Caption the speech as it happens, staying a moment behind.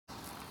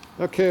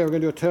Okay, we're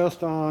going to do a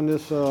test on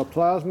this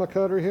plasma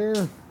cutter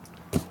here.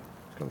 It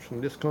comes from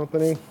this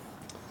company.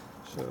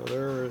 So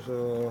there is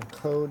a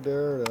code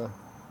there to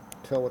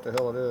tell what the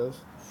hell it is.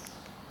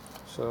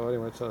 So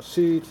anyway, it's a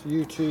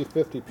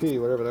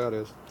CUT-50P, whatever that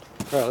is.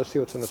 Alright, let's see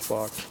what's in this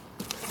box.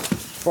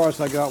 As far as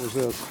I got was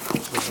this.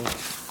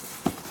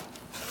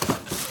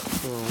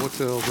 So what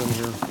the hell's in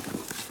here?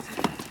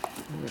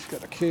 It's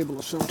got a cable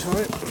of some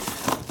type.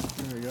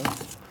 There you go.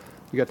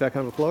 You got that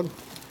kind of a plug?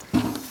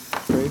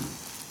 Great.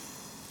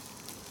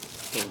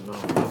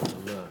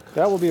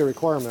 That will be a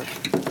requirement.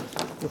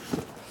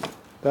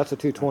 That's a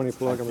 220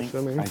 plug, I'm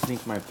assuming. I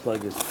think my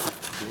plug is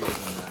bigger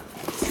than that.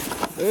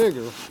 There you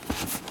go.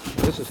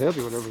 This is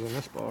heavy, whatever's in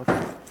this box.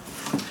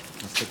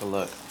 Let's take a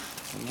look.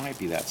 It might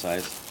be that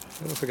size.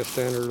 It looks like a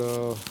standard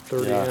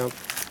 30 amp.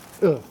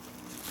 Ugh.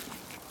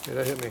 Yeah,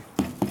 that hit me.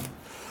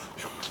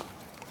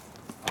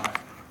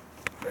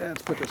 Yeah,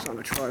 let's put this on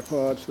a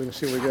tripod so we can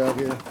see what we got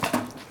here.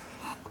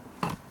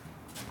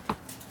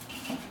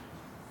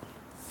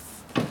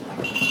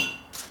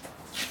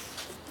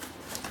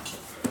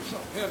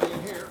 Something heavy in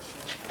here.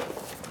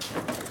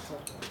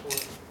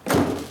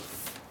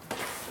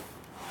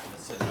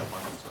 Let's set it up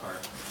on this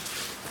cart.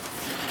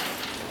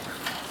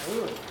 Ooh, you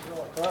know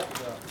what I'm talking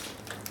about.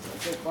 A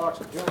big box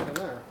of junk in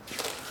there.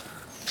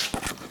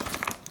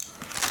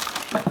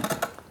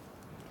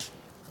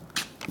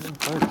 All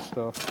kinds of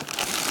stuff.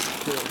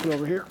 Put it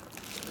over here.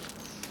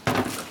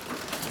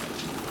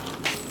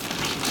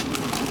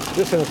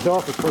 This in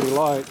itself is pretty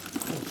light.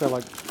 It's got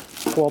like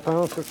 12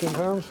 pounds, 15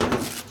 pounds?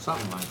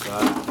 Something like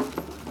that.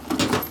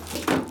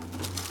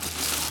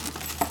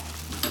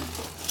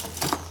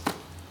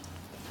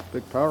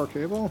 Big power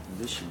cable.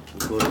 This should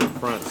go to the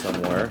front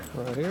somewhere.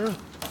 Right here.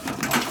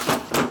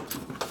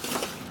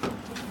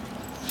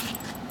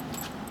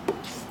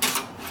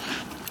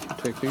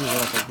 Take these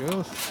off, I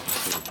guess.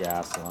 This is a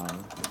gas line.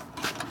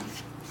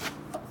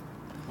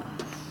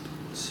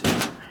 Let's see.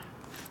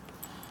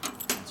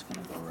 That's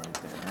going to go right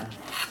there.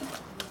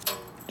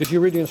 Did you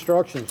read the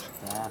instructions?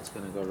 That's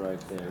going to go right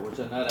there. Where's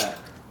the nut at?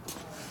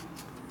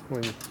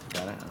 When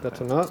Got it?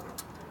 that's a nut?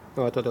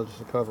 Oh, I thought that was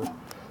the cover.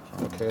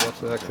 Okay,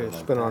 that's actually a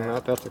spin on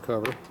that. That's the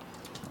cover. It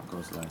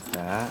goes like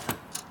that.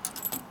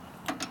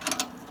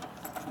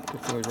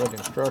 Definitely read the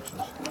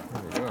instructions.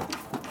 There we go.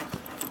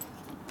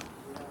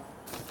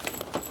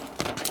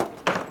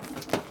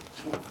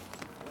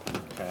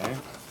 Okay.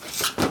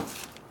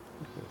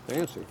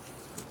 Fancy.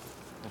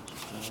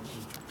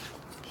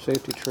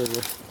 Safety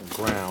trigger.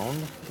 Ground.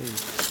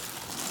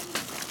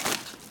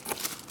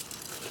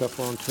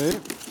 Teflon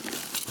tape.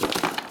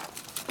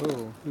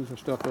 Oh, losing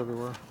stuff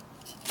everywhere.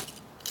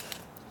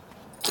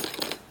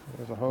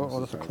 There's a hose. Oh,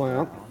 that's a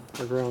clamp.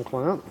 A ground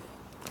clamp.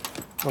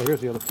 Oh,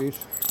 here's the other piece.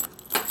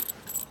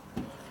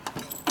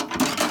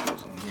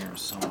 Goes in here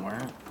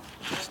somewhere.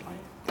 Just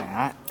like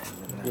that.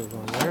 And then Goes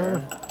on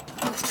there.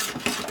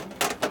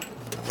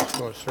 Let's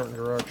go a certain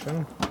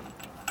direction.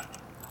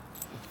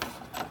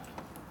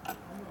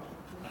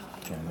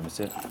 Okay, let me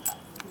see it.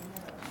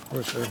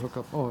 Where's the hook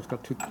up? Oh, it's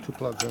got two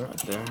plugs in it. Right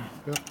there.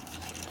 Yep.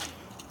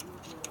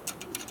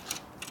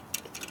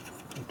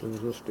 What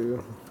does this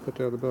do? Put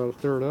that about a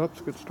third up.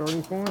 It's a good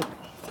starting point.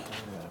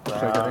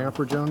 Looks like an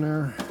amperage on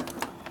there.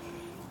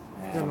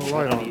 And no we're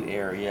light gonna on. need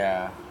air,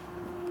 yeah.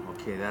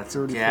 Okay, that's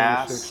 30,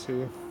 gas.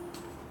 60.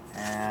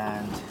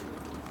 And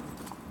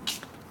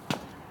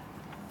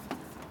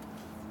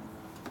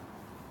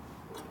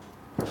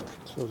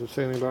So does it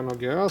say anything about no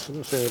gas? It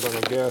doesn't say anything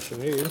about no gas you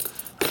need.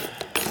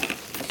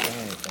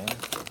 anything.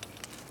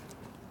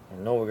 I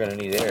know we're gonna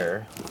need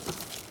air.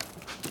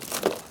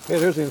 Hey,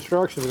 there's the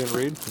instructions we didn't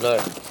read.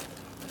 Look.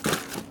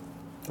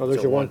 Oh,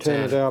 there's So your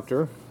 110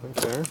 adapter.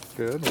 110. Okay,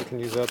 good. We can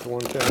use that to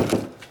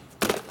 110.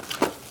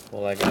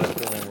 Well, I got a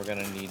feeling we're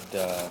gonna need.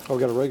 Oh, we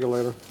got a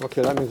regulator.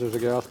 Okay, that means there's a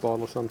gas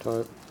bottle of some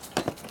type.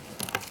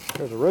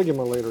 There's a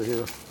regulator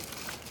here.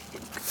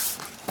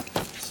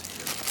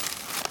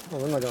 Oh,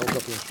 we're not going to look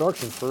up the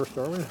instructions first,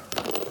 are we?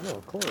 No,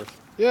 of course.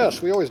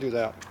 Yes, we always do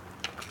that.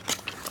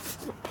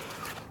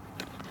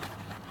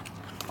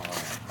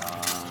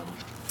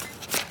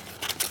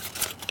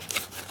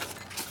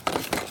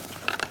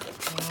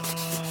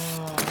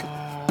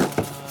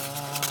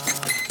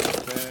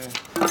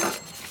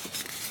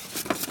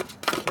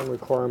 Some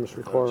requirements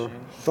require.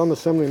 Some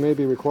assembly may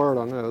be required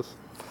on this.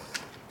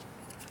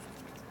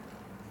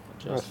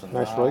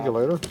 Nice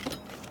regulator.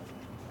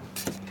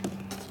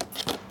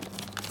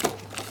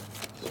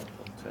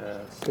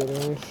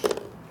 Fittings.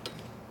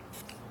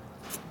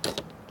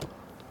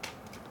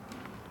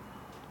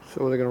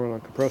 So are they going to run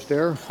on compressed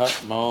air?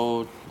 Cut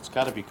mode. It's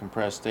got to be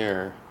compressed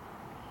air.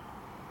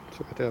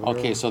 So we have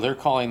Okay, so they're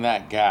calling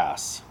that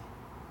gas.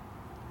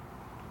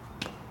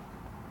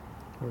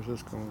 where's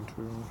this going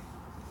to?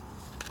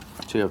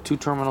 So you have two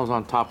terminals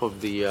on top of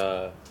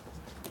the.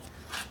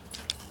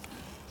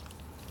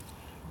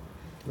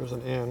 There's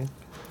an in.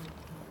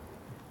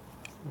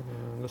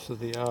 And this is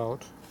the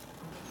out.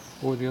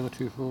 What were the other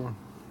two for?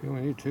 You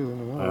only need two in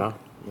and out.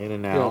 Yeah, in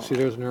and out. Yeah, see,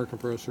 there's an air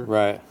compressor.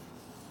 Right.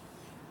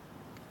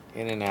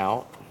 In and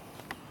out.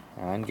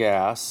 And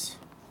gas.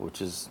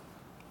 which is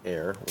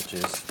air, which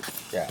is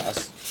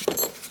gas.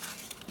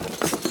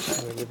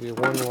 And they give you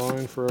one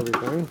line for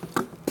everything.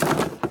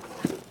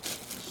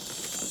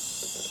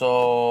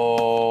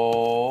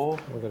 So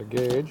We got a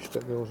gauge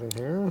that goes in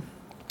here.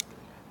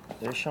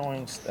 they're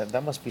showing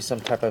that must be some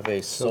type of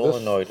a So this-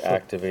 solenoid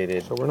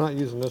activated. So we're not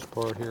using this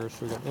part here.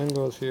 So we got in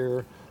goes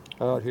here,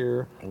 out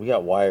here. We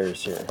got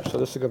wires here. So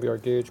this is gonna be our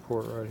gauge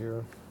port right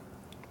here.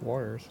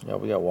 Wires. Yeah,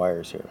 we got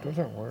wires here. Those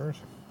aren't wires.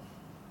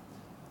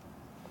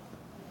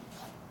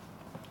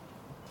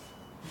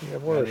 What do you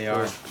have wires they for?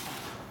 are.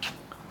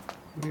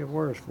 What do you have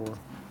wires for?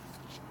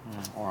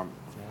 Or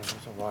yeah,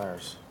 those are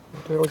wires.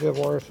 What the hell do you have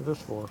wires to this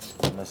for?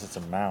 Unless it's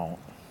a mount.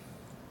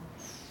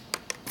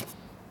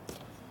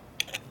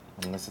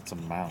 Unless it's a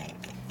mount.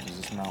 Does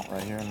this mount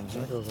right here?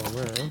 That goes on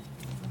there.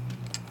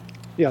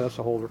 Yeah, that's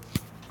a holder.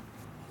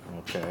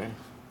 Okay.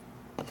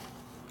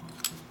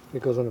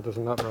 It goes under this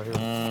nut right here.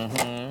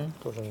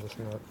 Mm-hmm. Goes under this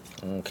nut.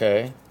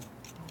 Okay.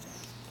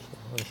 So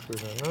unscrew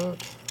that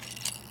nut.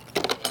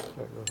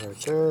 That goes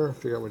right there.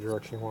 Figure out what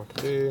direction you want it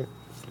to be.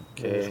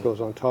 Okay. This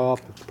goes on top.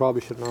 It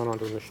probably should mount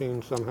onto the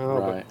machine somehow,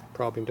 Right. but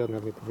probably doesn't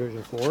have any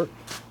provision for it.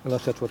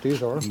 Unless that's what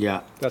these are.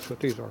 Yeah. That's what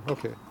these are.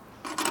 Okay.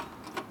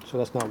 So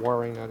that's not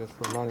wiring, that is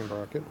for a mounting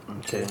bracket.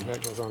 Okay. So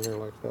that goes on there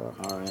like that.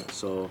 All right.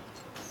 So,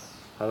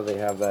 how do they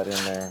have that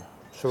in there?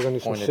 So we're gonna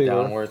need some Pointed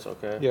sealer. downwards.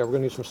 Okay. Yeah, we're gonna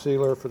need some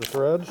sealer for the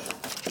threads.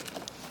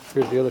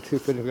 Here's the other two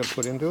fittings we're gonna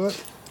put into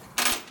it.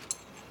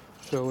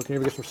 So we can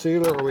either get some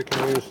sealer or we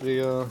can use the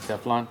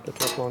Teflon.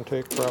 Teflon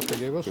tape crap they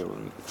gave us, Okay, let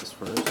me get this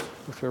first.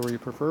 whichever you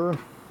prefer.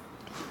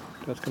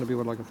 That's gonna be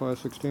what, like a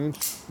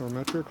 5/16 or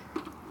metric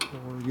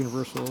or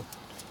universal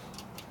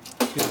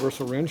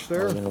wrench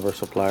there. Is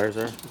Universal pliers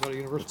there. that a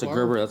universal It's a plier?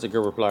 Gerber. That's a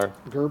Gerber plier.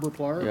 Gerber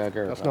plier? Yeah,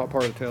 Gerber That's plier. not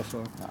part of the test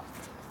though. No.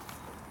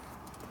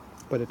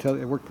 But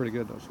it worked pretty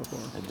good though so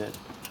far. It did.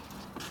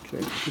 Okay,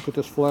 if you put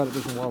this flat, it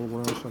doesn't wobble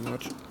around so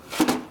much.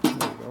 There you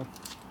go.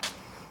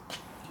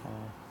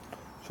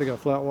 So you got a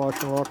flat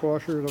washer and rock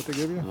washer, is that what they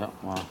give you? Yeah.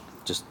 Well,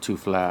 just two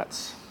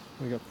flats.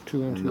 We got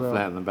two in, And two the out.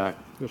 flat in the back.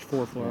 There's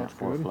four flats.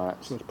 four good.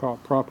 flats. So it's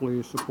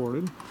properly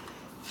supported.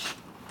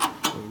 There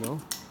you go.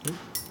 Oop.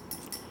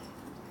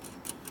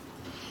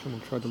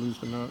 Someone tried to lose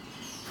the nut.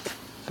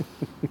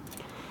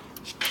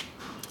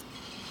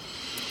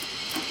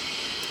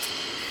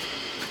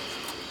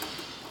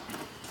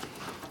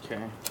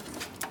 Okay.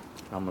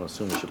 I'm gonna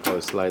assume you should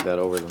probably slide that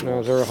over the. Now,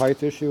 is there a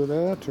height issue with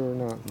that or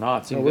not? No,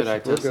 it seemed No, good. I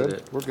we're tested good.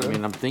 it. We're good. I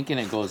mean, I'm thinking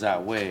it goes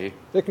that way.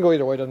 It can go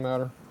either way, doesn't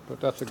matter. But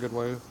that's a good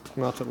way.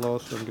 Mounts it low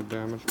so it doesn't get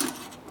damaged.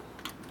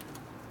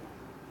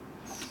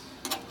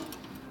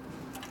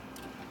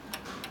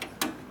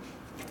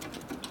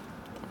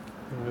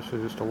 And this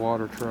is just a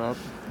water trap.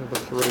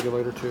 That's the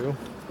regulator too.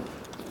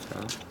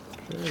 Okay.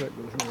 Okay, that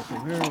goes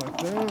right in there like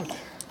that.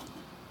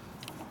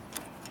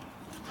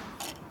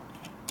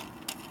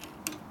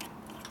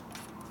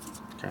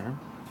 Okay.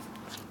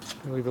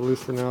 Leave it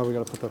loose for now. We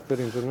got to put the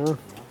fittings in there.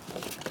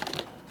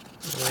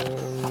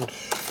 And not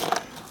sure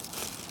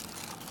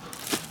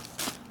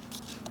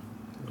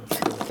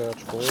what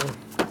that's for.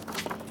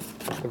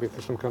 It's gonna be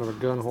for some kind of a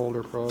gun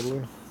holder,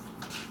 probably.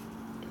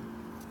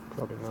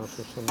 Probably not.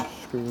 There's some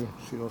screw.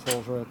 See those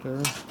holes right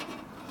there?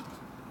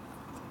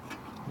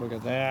 Look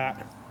at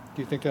that.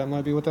 Do you think that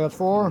might be what that's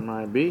for?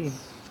 Might be.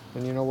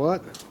 And you know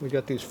what? We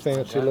got these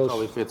fancy That little.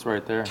 probably fits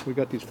right there. We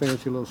got these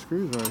fancy little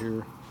screws right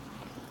here.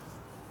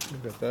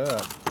 Look at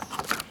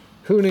that.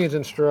 Who needs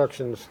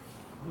instructions?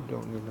 We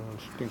don't need no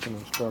stinking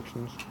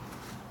instructions.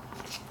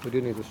 We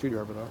do need the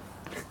screwdriver though.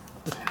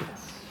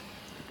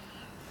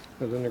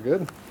 Then they're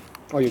good.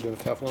 Oh, you're doing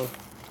Teflon?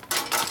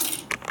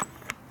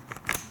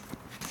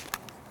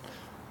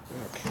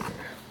 Okay.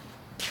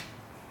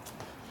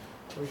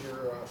 Where's your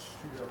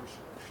screwdriver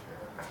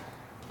selection?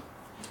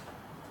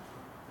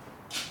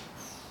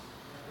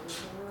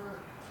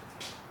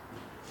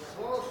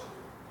 Close?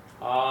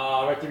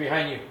 Right there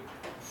behind you.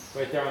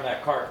 Right there on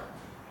that cart.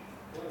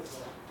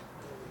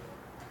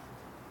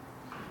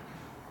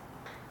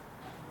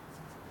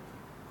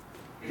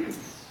 These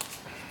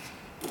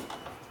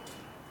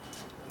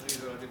I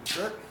did the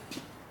trick.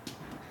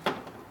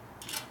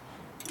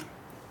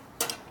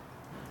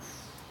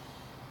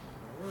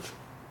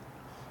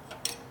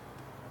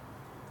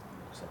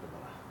 Looks like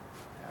about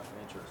a half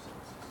inch or so.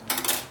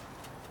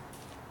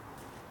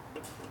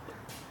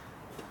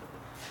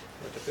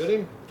 Like the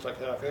fitting? It's like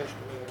half inch to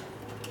me.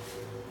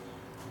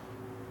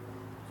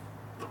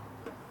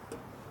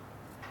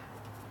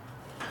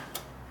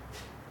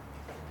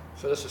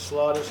 So this is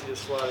slotted, so you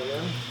just slide it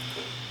in.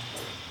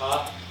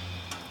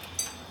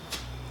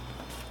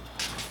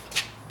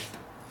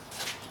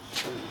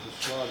 So you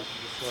just slide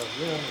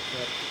it in. It's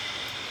not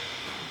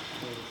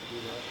able to do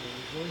that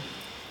usually.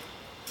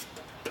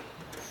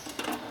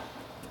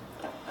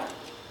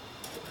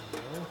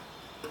 There you go.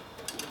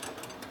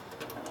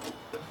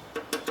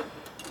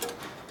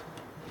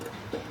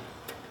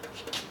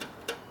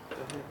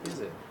 What the heck is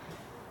it?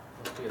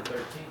 Must be a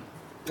 13.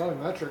 Probably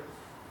metric.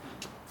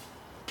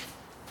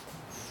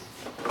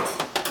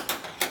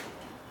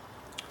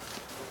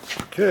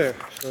 Okay,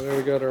 so there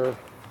we got our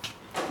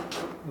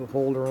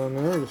little holder on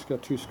there. Just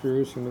got 2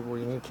 screws, you move where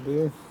you need to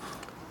be.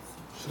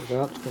 So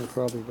that's going to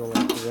probably go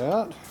like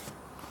that.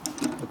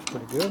 Looks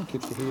pretty good.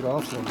 Keeps the heat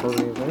off, so don't burn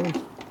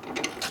anything.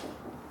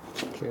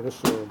 Okay,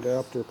 this is an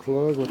adapter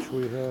plug, which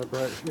we have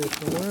right here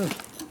somewhere.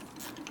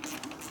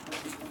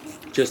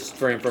 Just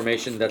for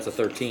information, that's a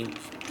 13.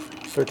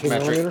 13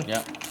 metric. millimeter?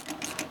 Yeah.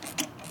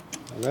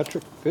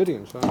 Metric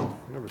fittings, huh?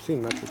 I've never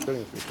seen metric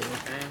fittings before.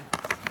 Okay.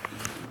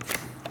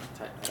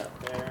 Tighten it up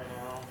there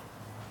now.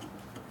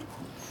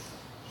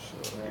 So,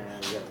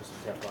 And we got to put some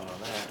Teflon on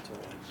that too.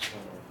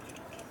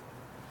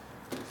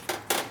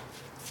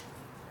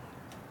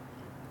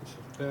 this is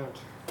bent.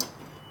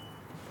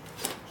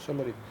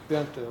 Somebody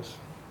bent this.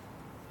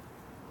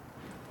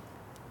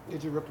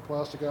 Did you rip the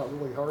plastic out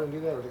really hard and do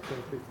that, or did it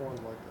come pre-formed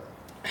like that?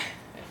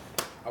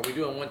 Are we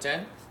doing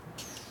 110?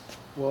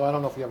 Well, I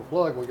don't know if you have a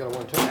plug. We got a I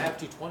 110. have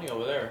 220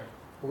 over there.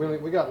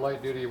 We got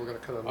light duty. We're going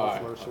to cut a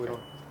Alright, muffler, so we okay.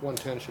 don't.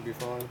 110 should be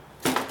fine.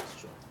 That's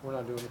true. We're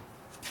not doing it.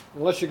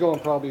 Unless you're going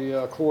probably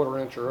a 1/4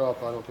 inch or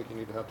up, I don't think you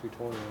need to have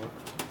 220 on it.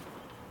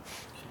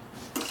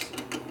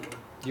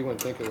 You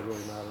wouldn't think it would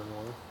really matter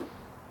anymore.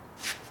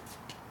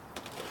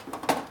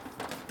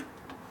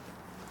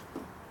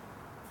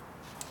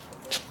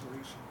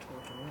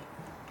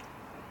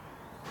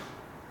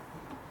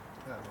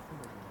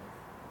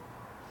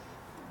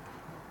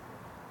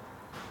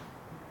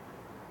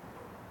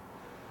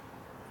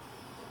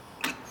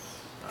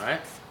 All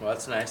right. Well,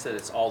 that's nice that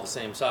it's all the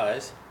same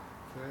size.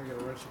 Okay,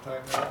 get a wrench to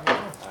tighten that now.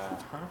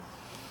 Uh-huh.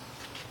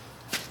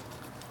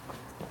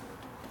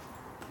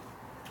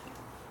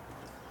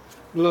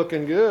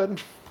 Looking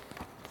good.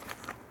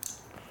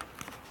 Let's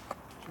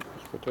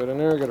put that in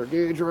there. Got our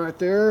gauge right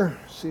there.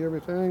 See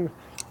everything.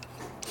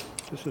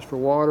 This is for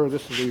water.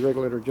 This is the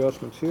regulator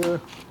adjustments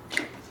here.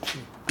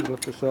 You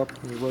lift this up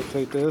and you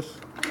rotate this,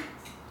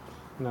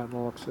 and that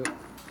locks it.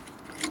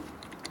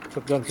 So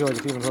it doesn't feel like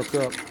it's even hooked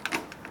up.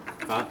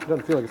 Huh? It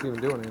doesn't feel like it's even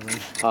doing anything.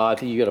 I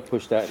think you got to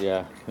push that.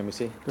 Yeah. Let me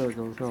see. There it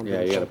goes. Now I'm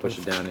Yeah, getting you got to something. push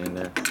it down in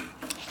there.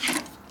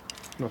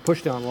 No,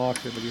 push down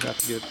locks it, but you have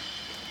to get.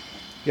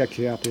 You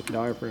actually have to hit the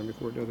diaphragm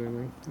before it does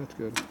anything. That's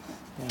good.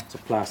 Yeah, it's a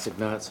plastic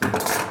nut. So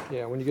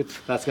Yeah, when you get.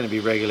 that's going to be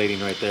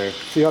regulating right there.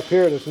 See up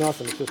here, there's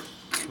nothing. It's just.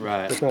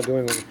 Right. It's not doing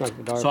anything. It's not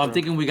the diaphragm. So I'm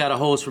thinking we got a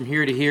hose from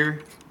here to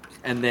here,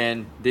 and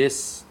then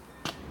this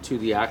to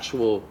the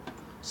actual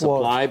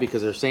supply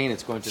because they're saying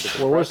it's going to the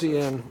compressor. Well, where's the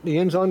end? The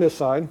end's on this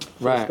side. So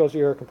Right. This goes to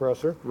the air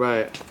compressor.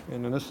 Right.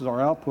 And then this is our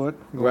output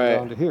going Right.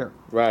 down to here.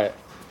 Right.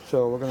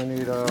 So we're going to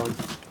need.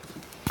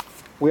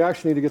 We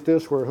actually need to get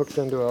this where it hooks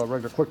into a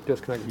regular quick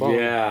disconnect bone.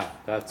 Yeah,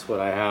 that's what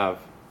I have.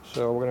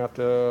 So we're going to have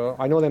to.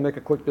 I know they make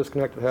a quick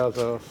disconnect that has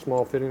a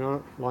small fitting on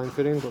it, line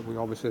fitting, but we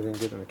obviously didn't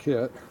get it in a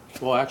kit.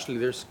 Well, actually,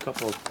 there's a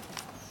couple. Oh,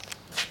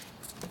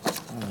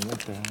 what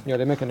the heck? Yeah,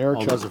 they make an air Oh,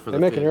 check. those are for They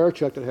the make an fit. air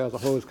check that has a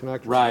hose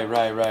connector. Right.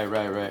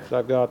 So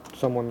I've got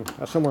someone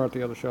somewhere at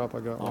the other shop. I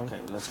got one. Okay,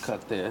 let's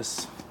cut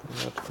this. And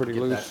that's pretty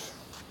Get loose. that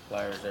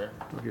pliers there.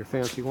 Your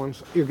fancy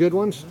ones. Your good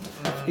ones.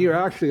 You're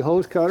actually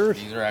hose cutters.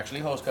 These are actually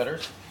hose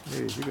cutters.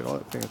 Jeez, you got all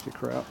that fancy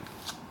crap.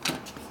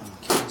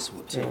 Okay, so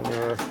we'll take. And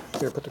here,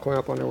 put the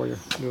clamp on there while you're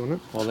doing it.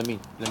 Well, let me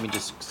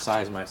just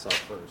size myself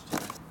first. All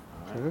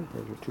right. Okay,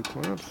 there's your 2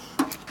 clamps.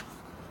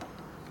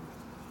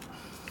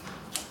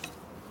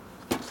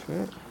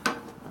 Okay.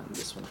 And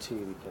this one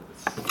too because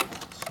it's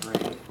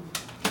straight.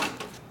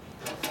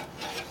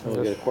 So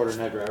we'll get a 1/4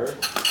 nut driver.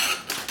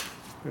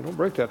 Hey, don't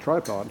break that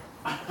tripod.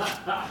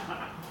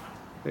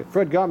 Hey,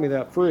 Fred got me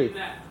that free.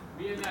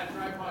 Me and that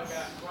tripod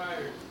got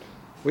acquired.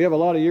 We have a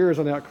lot of years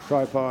on that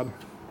tripod.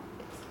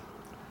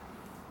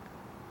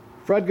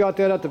 Fred got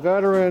that at the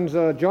Veterans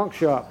Junk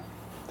Shop.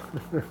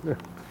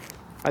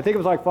 I think it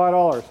was like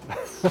 $5.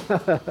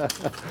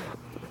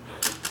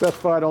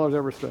 Best $5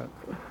 ever spent.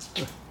 I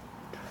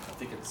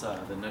think it's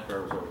the nut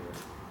driver's over here.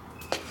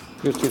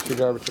 Here's 2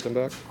 screwdrivers, put them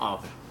back. Oh,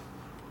 okay.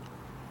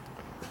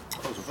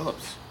 Those are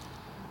Phillips.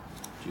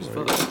 Use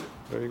Phillips.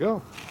 There you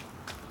go.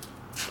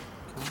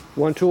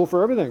 One tool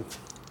for everything.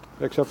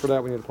 Except for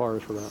that, we need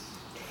pliers for that.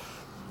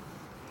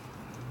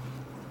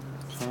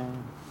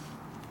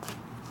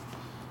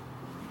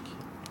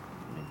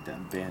 Make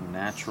that bend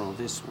natural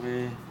this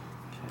way.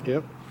 Okay.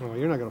 Yep. Well,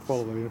 you're not going to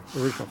follow the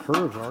original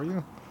curves, are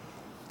you?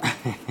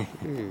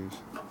 Jeez.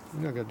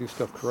 You're not going to do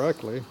stuff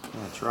correctly.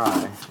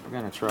 We're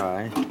gonna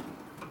try.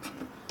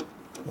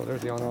 Well,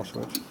 there's the on-off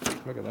switch.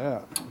 Look at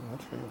that.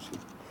 That's fancy.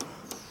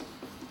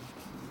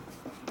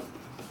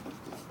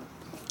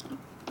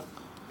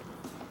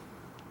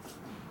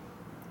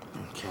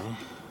 Okay.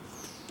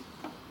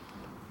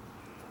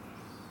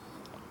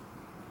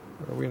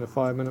 Are we in the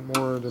 5-minute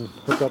more than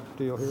hookup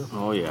deal here?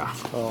 Oh yeah.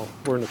 Oh,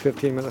 we're in the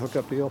 15-minute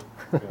hookup deal.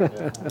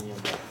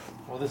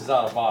 Well, this is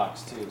out of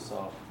box too,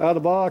 so. Out of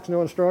the box,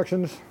 no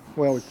instructions.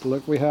 Well,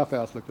 we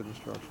half-assed looked at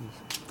instructions.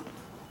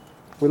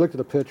 We looked at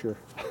the picture.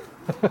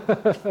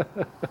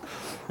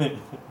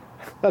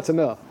 That's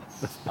enough.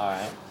 All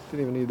right.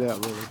 Didn't even need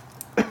that really.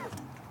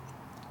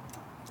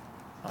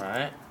 All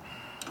right.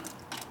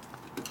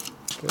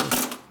 Okay.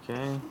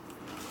 Okay.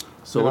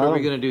 So what are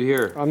we gonna do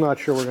here? I'm not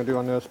sure what we're gonna do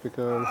on this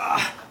because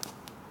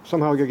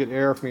somehow you get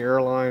air from the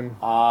airline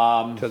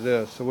to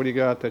this. So what do you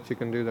got that you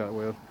can do that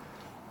with?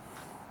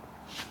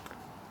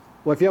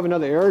 Well, if you have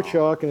another air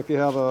chuck and if you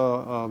have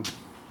a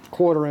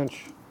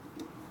 1/4-inch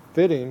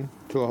fitting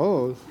to a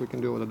hose, we can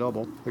do it with a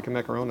double. We can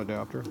make our own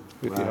adapter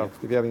if you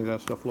have any of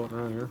that stuff floating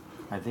around here.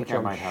 I think Which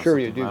I might have I'm sure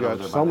you something do right got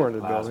over there by somewhere in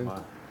that the building.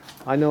 plasma.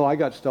 I know I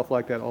got stuff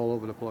like that all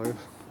over the place.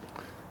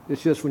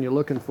 It's just when you're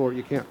looking for it,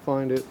 you can't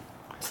find it.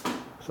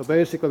 So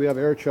basically we have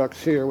air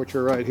chucks here, which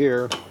are right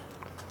here.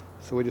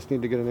 So we just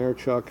need to get an air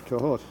chuck to a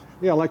hose.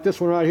 Yeah, like this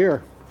one right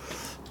here.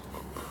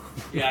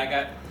 Yeah, I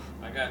got.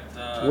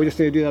 We just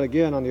need to do that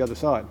again on the other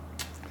side.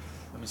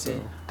 Let me see.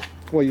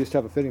 Well, you used to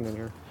have a fitting in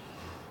here.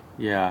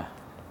 Yeah,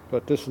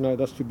 But this is not,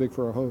 that's too big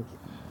for our hose.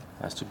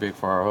 that's too big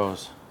for our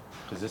hose.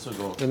 Because this would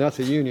go. And that's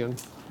a union.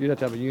 You'd have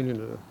to have a union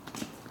to...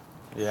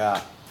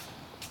 Yeah.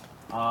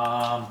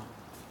 All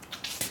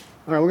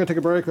right, we're gonna take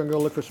a break and go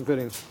look for some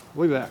fittings.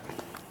 We'll be back.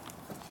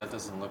 That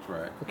doesn't look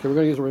right. Okay, we're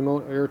gonna use a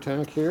remote air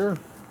tank here.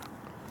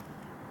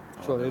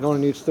 So it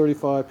only needs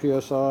 35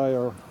 psi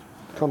or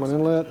common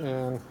inlet,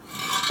 and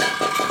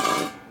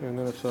then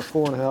it's a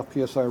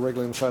 4.5 psi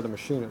regularly inside the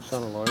machine. It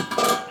sounded like.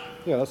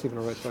 Yeah, that's even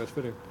the right size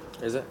fitting.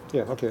 Is it?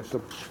 Yeah. Okay. So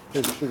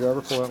here's the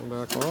screwdriver. Pull that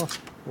one back off.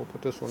 We'll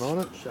put this one on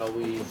it. Shall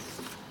we?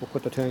 We'll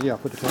put the tank. Yeah,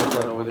 put the tank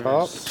right Over on there.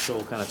 top. Show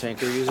what kind of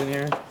tank we're using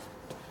here.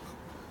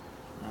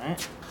 All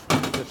right.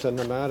 It's a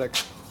pneumatic.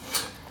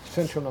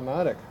 Central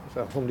pneumatic. Is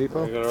that Home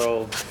Depot? We got our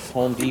old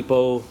Home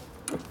Depot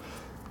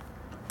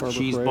Harbor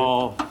cheese Freight.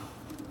 ball,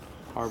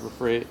 Harbor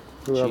Freight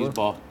Whoever. cheese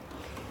ball.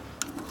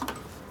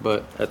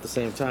 But at the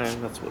same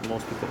time, that's what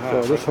most people So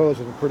have. this hose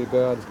is in pretty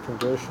bad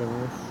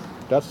condition.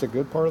 That's the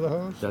good part of the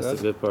hose? That's the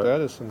good part.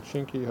 That is some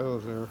chinky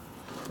hose there.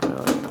 I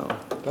know.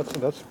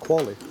 That's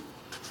quality.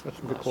 That's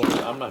some good quality.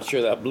 I'm not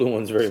sure that blue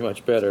one's very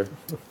much better.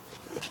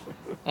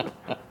 I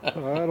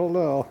don't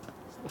know.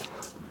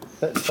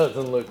 That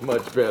doesn't look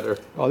much better.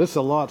 Oh, this is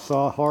a lot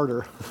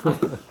harder.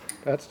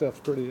 That stuff's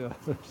pretty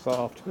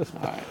soft. All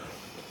right.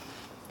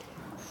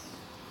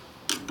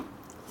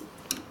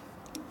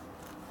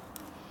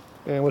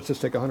 And what's this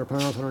take, 100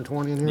 pounds,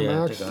 120 in here Yeah,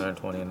 max? take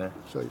 120 in there.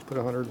 So you put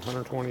 100,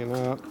 120 in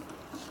that.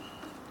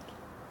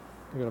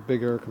 You got a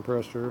big air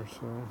compressor, so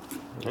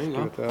There let's you do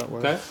go. it that way.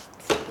 Okay.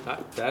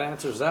 That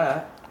answers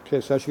that.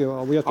 Okay, so actually,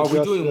 we have to Are we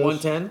adjust doing this.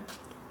 110?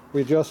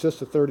 We adjust this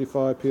to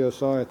 35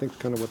 psi. I think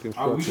kind of what the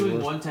Are we instructions doing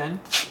were. 110?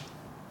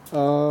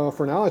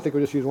 For now, I think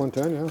we just use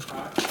 110,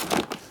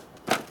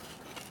 yeah.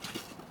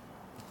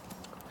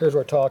 Here's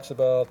where it talks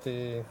about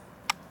the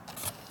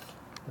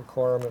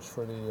requirements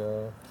for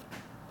the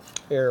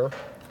air.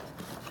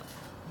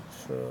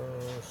 So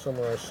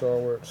somewhere I saw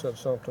where it said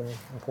something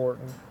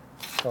important.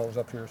 Oh, it was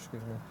up here,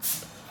 excuse me.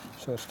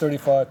 So it's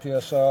 35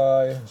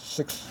 psi,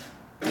 6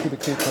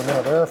 cubic feet per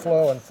minute of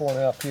airflow, and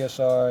 4.5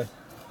 psi,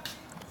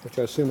 which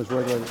I assume is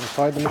regulated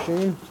inside the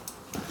machine.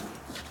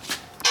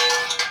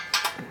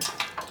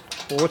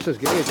 Well, what's this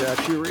gauge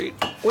actually rate?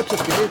 What's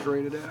this gauge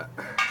rated at?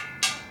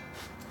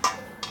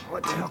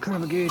 What the hell kind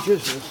of a gauge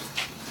is this?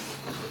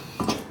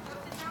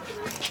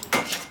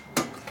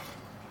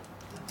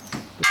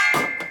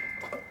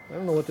 I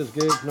don't know what this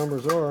gauge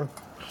numbers are.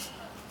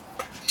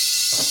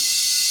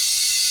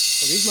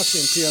 Well, these must be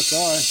in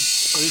PSI.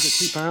 So these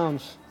are 2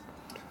 pounds.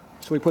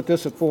 So we put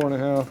this at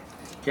 4.5.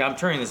 Yeah, I'm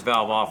turning this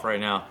valve off right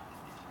now.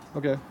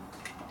 Okay.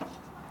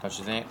 Don't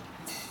you think?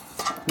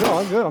 No,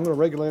 I'm good. I'm going to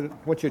regulate it.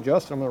 Once you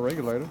adjust it, I'm going to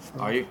regulate it. So.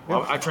 Are you?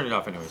 Yeah. I turned it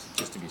off anyways,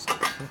 just to be safe.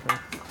 Okay.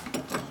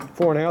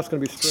 4.5 is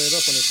going to be straight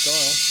up on this dial.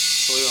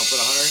 So we want to put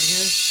 100 in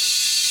here?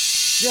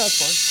 Yeah, that's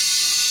fine.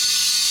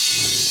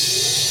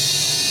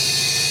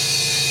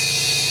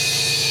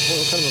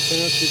 What kind of a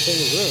fancy thing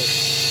is this?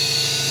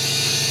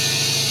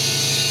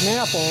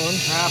 Snap-on.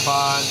 Snap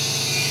on.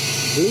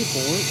 Blue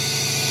point.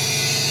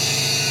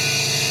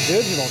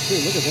 Digital too.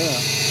 Look at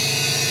that.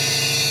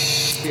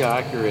 See how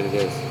accurate it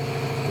is.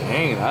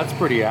 Dang, that's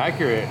pretty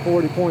accurate.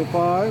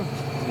 40.5.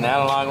 And that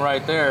along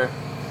right there.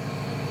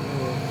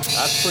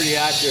 That's pretty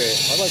accurate.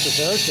 I like this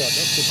air shot.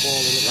 That's good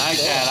quality. Like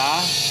that,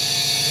 huh?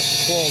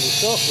 That's quality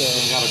stuff there.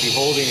 You gotta be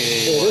holding it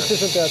Yeah, anymore. this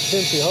isn't that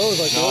fancy hose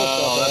like the No, other no,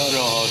 stuff. no, that's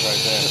real hose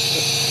right there.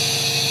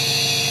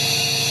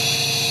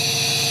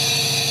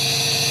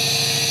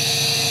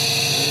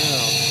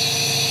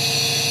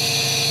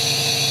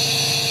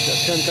 Got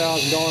 $10,000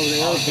 in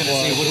the I air was gonna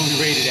say, supply. what do we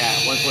rate it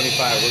at?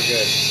 125, we're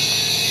good.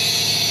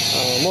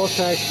 Most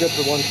tanks are good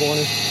for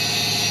 120.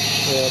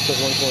 Yeah, it says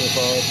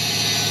 125.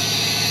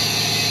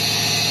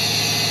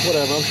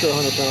 Whatever, I'm sure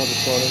 100 pounds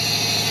is plenty.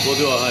 We'll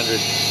do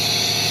 100.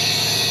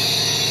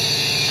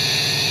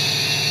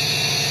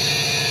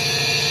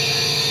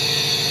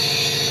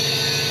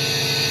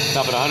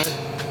 Stop at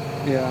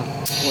 100? Yeah.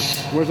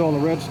 Where's all the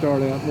red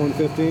start at?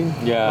 115?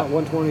 Yeah. About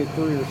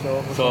 123 or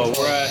so. So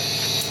we're at,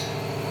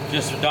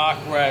 just for Doc,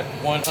 we're at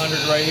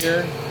 100 right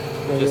here.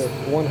 Right Just-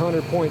 here,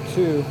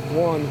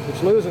 100.21.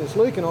 It's losing, it's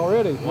leaking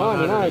already.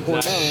 100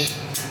 99.9.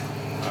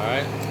 All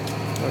right.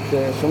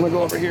 Okay, so I'm gonna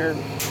go over here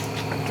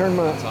and turn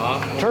my, It's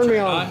off. turn me it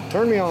on.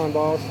 Turn me on,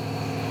 boss. All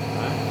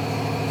right.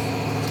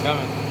 It's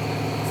coming.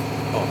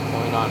 Oh,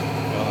 going on.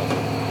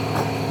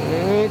 There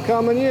Ain't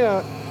coming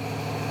yet.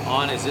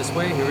 On is this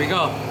way. Here we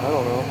go. I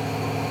don't know.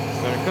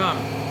 It's gonna come.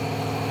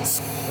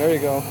 There you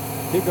go.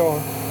 Keep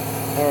going.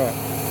 All right.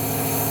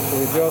 So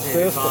we adjust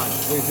Okay, this. it's on.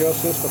 We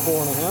adjust this to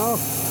 4.5.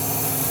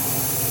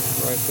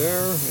 Right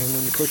there, and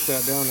then you push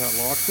that down. That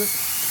locks it.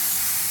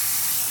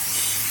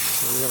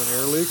 So we have an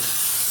air leak.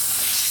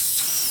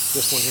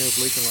 This one here is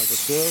leaking like a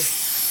sieve.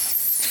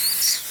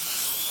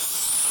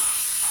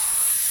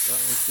 That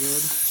one's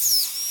good.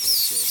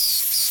 That's good.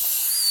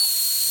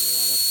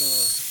 Yeah,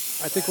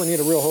 that's I think we need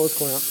a real hose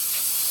clamp.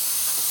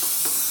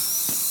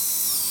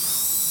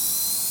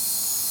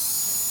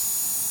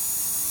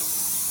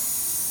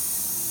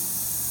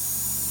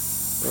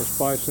 Those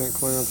 5-cent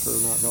clamps are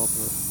not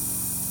helping us.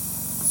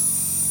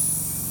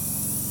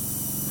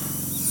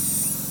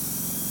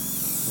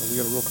 You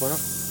got a real clamp?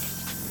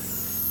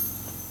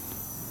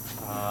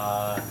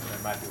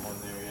 There might be one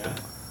there, yeah.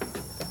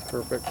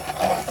 Perfect.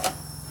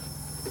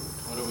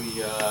 What do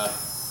we,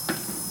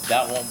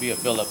 that won't be a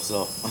Phillips,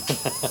 though.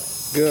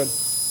 Good.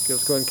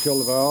 Let's go ahead and kill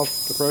the valve,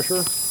 the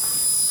pressure.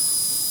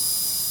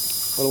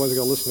 Otherwise, we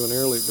got to listen to an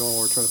air leak going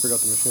while we're trying to figure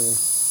out the machine.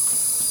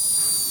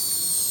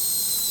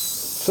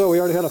 So we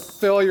already had a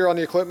failure on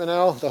the equipment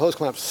now. The hose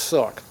clamps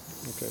suck.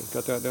 Okay,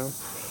 got that down?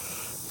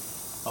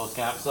 Hose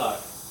clamp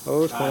suck.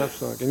 Hose clamps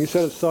suck. And you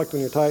said it sucked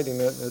when you're tightening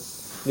it.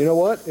 You know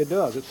what? It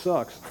does. It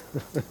sucks.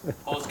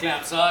 Hose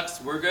clamp sucks.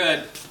 We're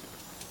good.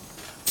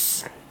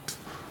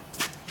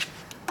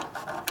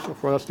 So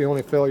far, that's the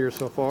only failure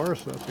so far,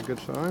 so that's a good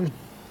sign.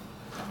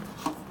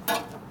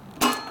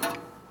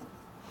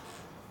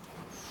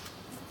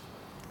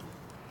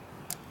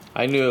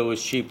 I knew it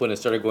was cheap when it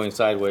started going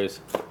sideways.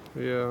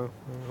 Yeah,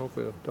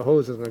 hopefully the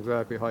hose isn't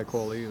exactly high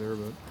quality either,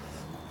 but.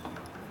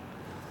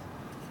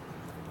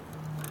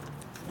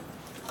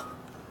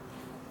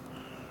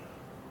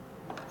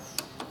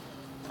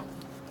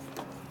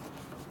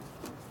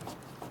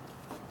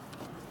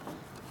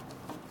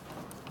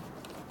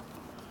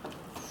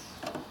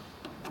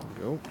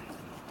 Go.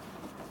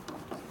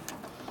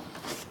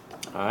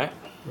 All right.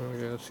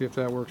 Okay, let's see if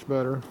that works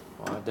better.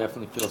 Well, I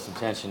definitely feel some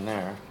tension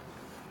there.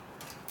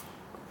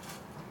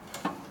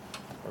 There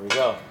we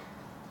go.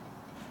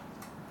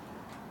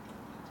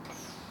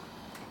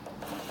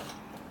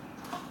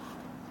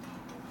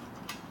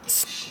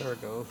 There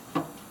it goes.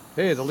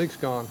 Hey, the leak's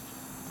gone.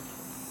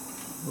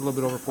 A little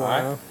bit over 4.5.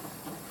 Right.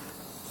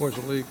 Where's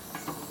the leak?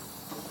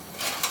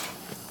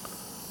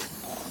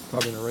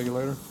 Probably in the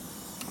regulator.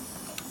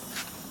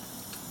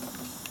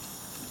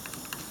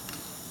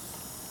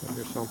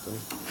 Maybe something.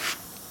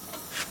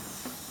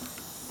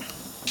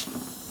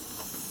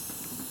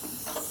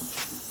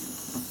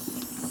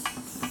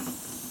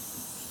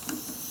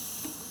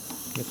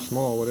 It's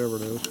small, whatever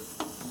it is.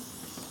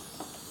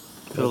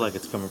 I feel like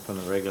it's coming from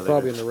the regulator.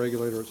 Probably in the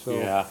regulator itself.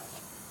 Yeah.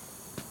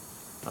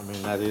 I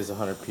mean, that is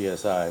 100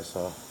 psi,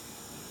 so.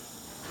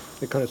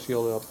 It kind of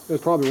sealed up.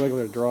 It's probably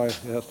regulator dry. It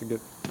has to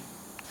get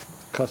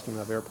custom to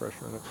have air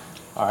pressure in it.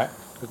 All right.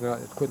 Because now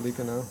it's quit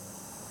leaking now.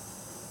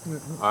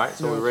 All right,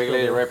 so No, we it's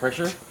regulated still right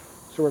pressure?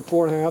 So we're at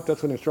 4.5.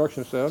 That's what the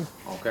instructions said.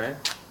 Okay.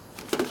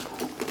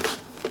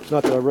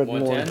 Not that I read more.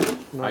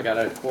 110. I got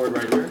a cord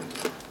right here.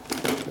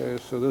 Okay,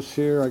 so this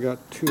here, I got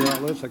 2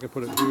 outlets. I can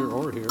put it here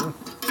or here. Look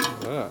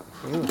at that.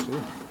 Yeah, see.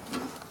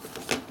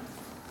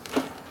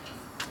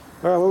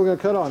 All right, what are we gonna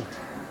cut on?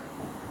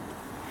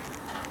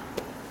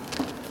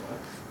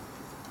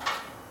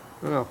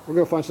 I don't know. We're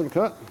gonna find something to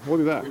cut. We'll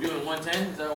be back. We're doing 110. Is that